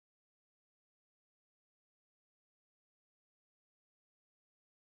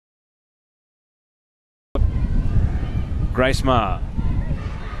Grace Maher.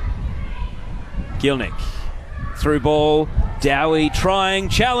 Gilnick. Through ball. Dowie trying,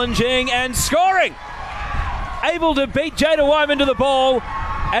 challenging and scoring. Able to beat Jada Wyman to the ball.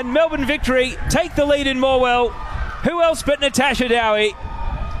 And Melbourne Victory take the lead in Morwell. Who else but Natasha Dowie?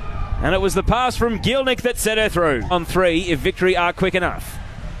 And it was the pass from Gilnick that set her through. On 3 if Victory are quick enough.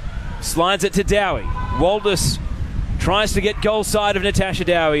 Slides it to Dowie. Waldus tries to get goal side of Natasha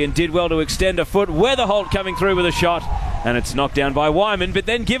Dowie and did well to extend a foot. Weatherholt coming through with a shot. And it's knocked down by Wyman, but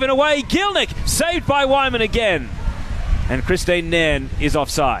then given away. Gilnick saved by Wyman again. And Christine Nairn is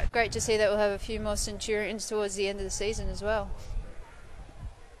offside. Great to see that we'll have a few more Centurions towards the end of the season as well.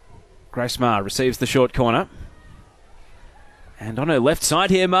 Grace Maher receives the short corner. And on her left side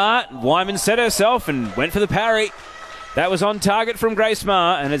here, Maher. Wyman set herself and went for the parry. That was on target from Grace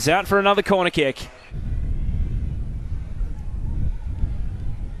Maher, and it's out for another corner kick.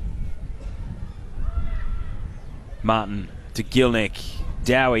 Martin to Gilnick.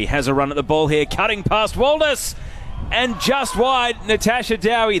 Dowie has a run at the ball here, cutting past Waldus. And just wide, Natasha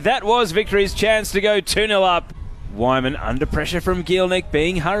Dowie. That was Victory's chance to go 2-0 up. Wyman under pressure from Gilnick,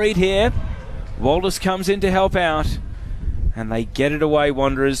 being hurried here. Waldus comes in to help out. And they get it away,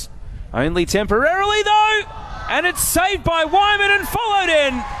 Wanderers. Only temporarily, though. And it's saved by Wyman and followed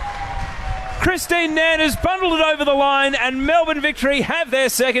in. Christine Nairn has bundled it over the line, and Melbourne Victory have their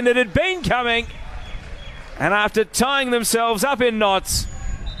second. It had been coming. And after tying themselves up in knots,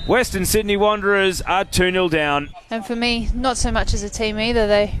 Western Sydney Wanderers are 2-0 down. And for me, not so much as a team either.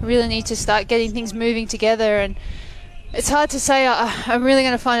 They really need to start getting things moving together, and it's hard to say. I'm really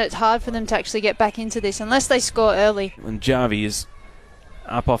going to find it hard for them to actually get back into this unless they score early. And Jarvie is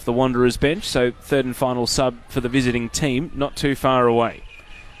up off the Wanderers bench, so third and final sub for the visiting team, not too far away.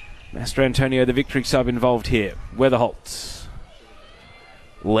 Master Antonio, the Victory sub, involved here. Weatherholt.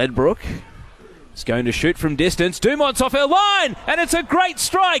 Ledbrook is going to shoot from distance. Dumont's off her line, and it's a great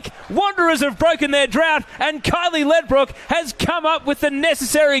strike. Wanderers have broken their drought, and Kylie Ledbrook has come up with the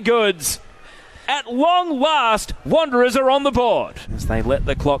necessary goods. At long last, Wanderers are on the board as they let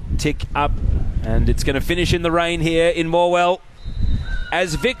the clock tick up, and it's going to finish in the rain here in Morwell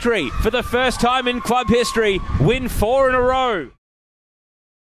as Victory, for the first time in club history, win 4 in a row.